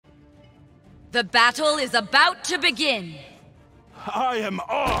The battle is about to begin. I am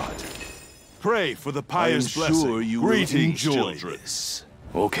awed. Pray for the pious blessing. Sure you Greetings, will enjoy children. this.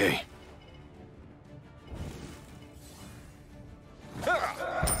 Okay.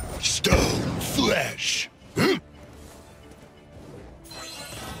 Stone flesh.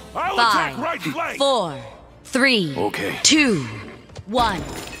 I'll attack 5, right flank. 4, 3, Okay. 2, 1.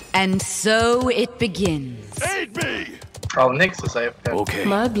 And so it begins. Aid me. Oh, Nyx is AFK. Okay.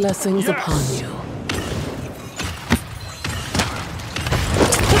 My blessings Yes. upon you.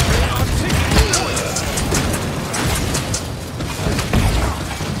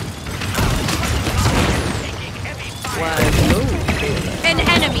 An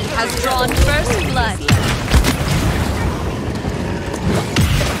enemy has drawn first blood.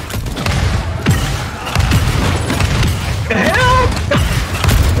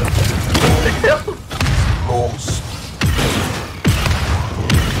 Lost.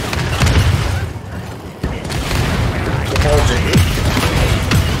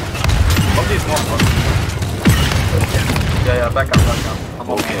 Yeah, back up. I'm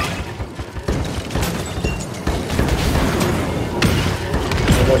Okay.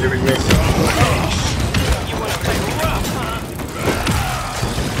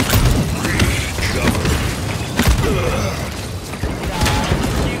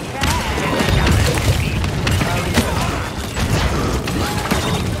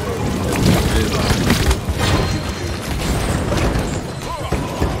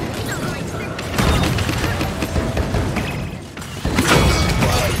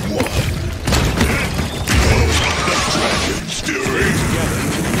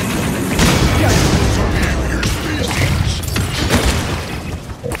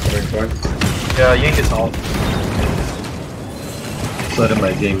 Yeah, Ying is all. Sorry,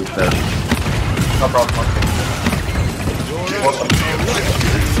 my game fell. No problem.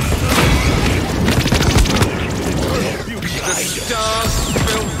 The stars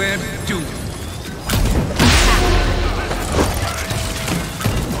spell their doom.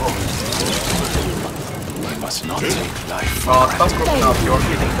 I must not take life. Stop cooking up, you're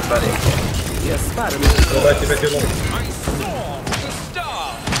hitting the belly. Yes, Spider-Man. I saw the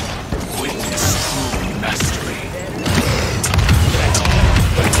stars. Witness true mastery.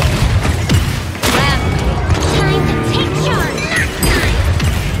 Time to take charge.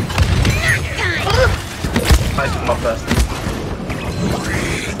 Nice to my best.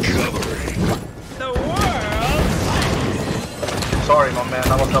 The world. Sorry, my man,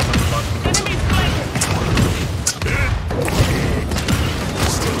 I was helping you much.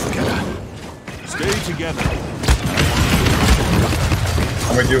 Stay together.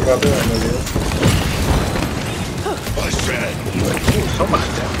 I'm with you, brother. I'm with you. I said. So much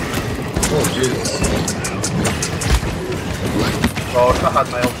damage. Oh, Jesus. Oh, I had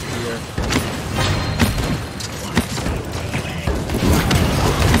my ulti here.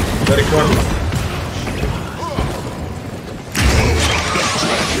 Very cool.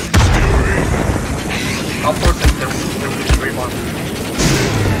 I'll force him to 3-1.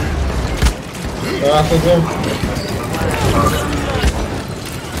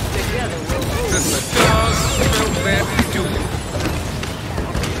 The stars spell their doom.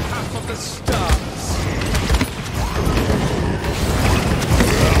 Half of the stars.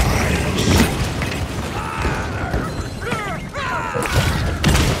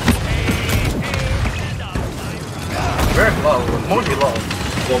 Very low, Moji low.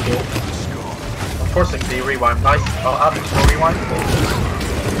 I'm forcing the rewind. Nice. Oh, Abbott, no rewind.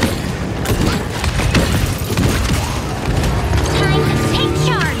 Time to take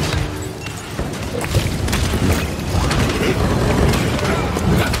charge.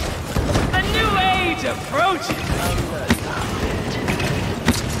 A new age approaches.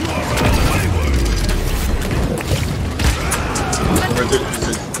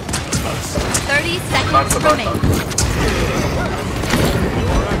 30 seconds remain.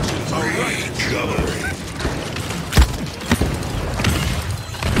 Recovery.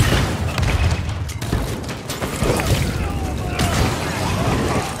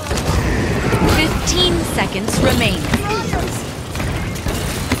 15 seconds remain.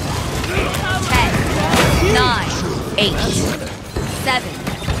 10, 9, 8, 7,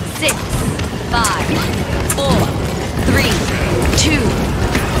 6, 5, 4, 3, 2,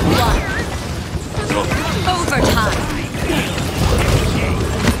 1. Overtime.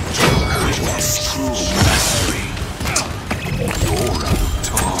 Witness true mastery.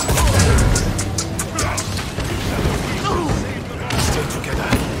 You're stay together.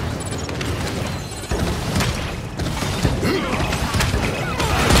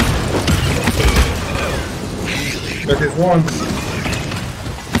 That is one.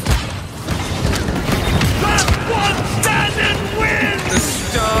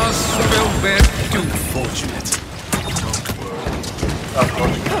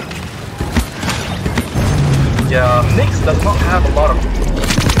 does not have a lot of.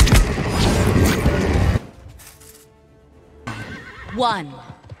 1.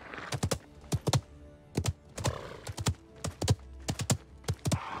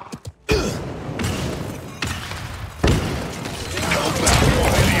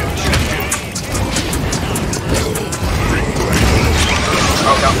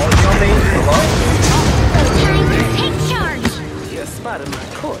 You're spotted my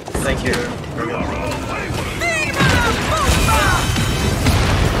course. Thank you.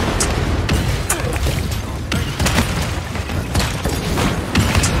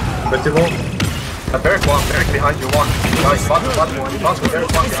 Combustible. Barrack one, Barrack behind you, one. Guys, spot, with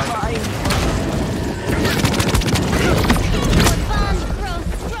Barrack one behind you.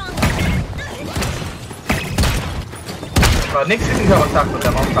 Nix, you can go on top with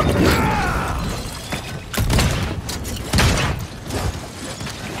them, on top of them.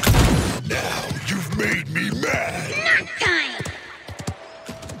 Now you've made me mad.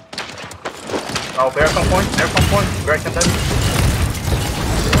 Oh, Barrack on point, Barrack can dead.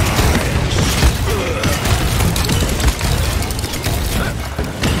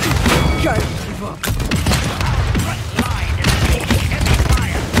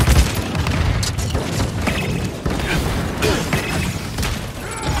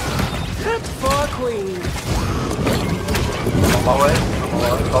 Cut for queen. On my way.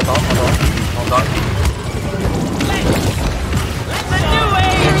 Hold on.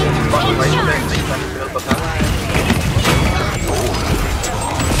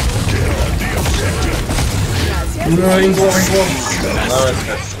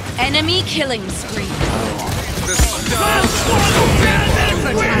 Enemy killing spree. The stars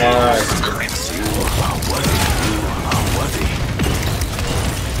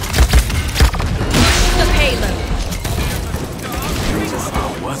The payload.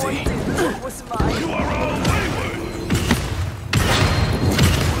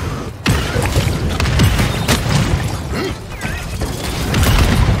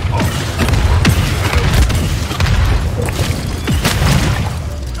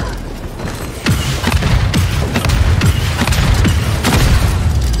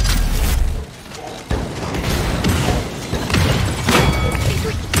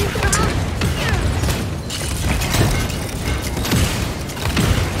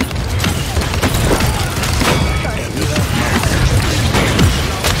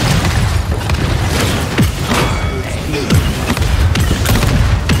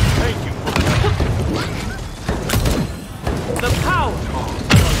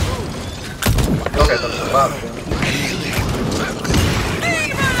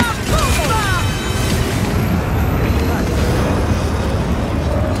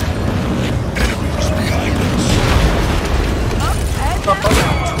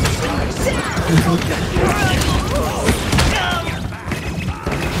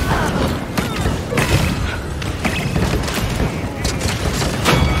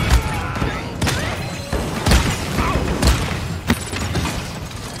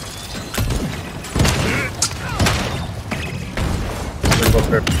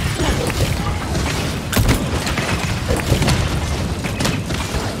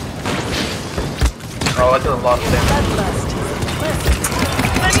 Oh, I did a lot of damage.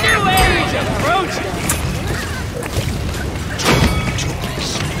 A new age approaches.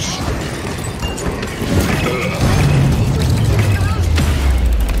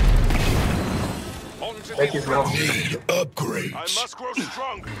 Thank you, bro. Upgrades. I must grow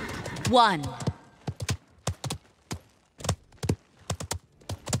stronger. 1.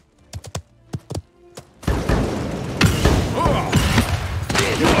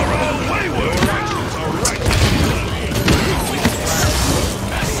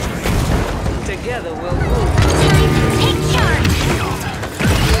 Together we'll move. Take charge.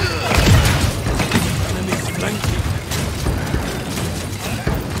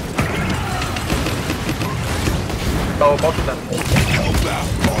 Oh, both of them. Help out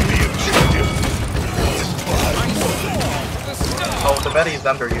on the objective. Oh, the Betty is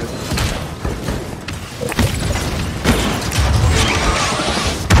under you.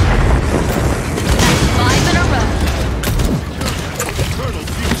 Five in a row.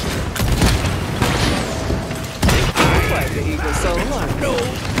 Quite the eagle soul, aren't you?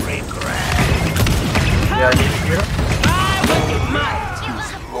 Yeah, I need you.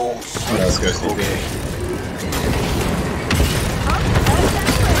 Let's go CP.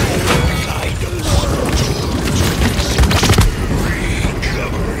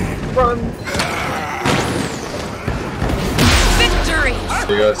 Run! Victory.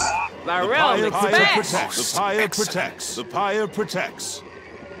 My realm The pyre expands. protects. The pyre protects. The pyre protects.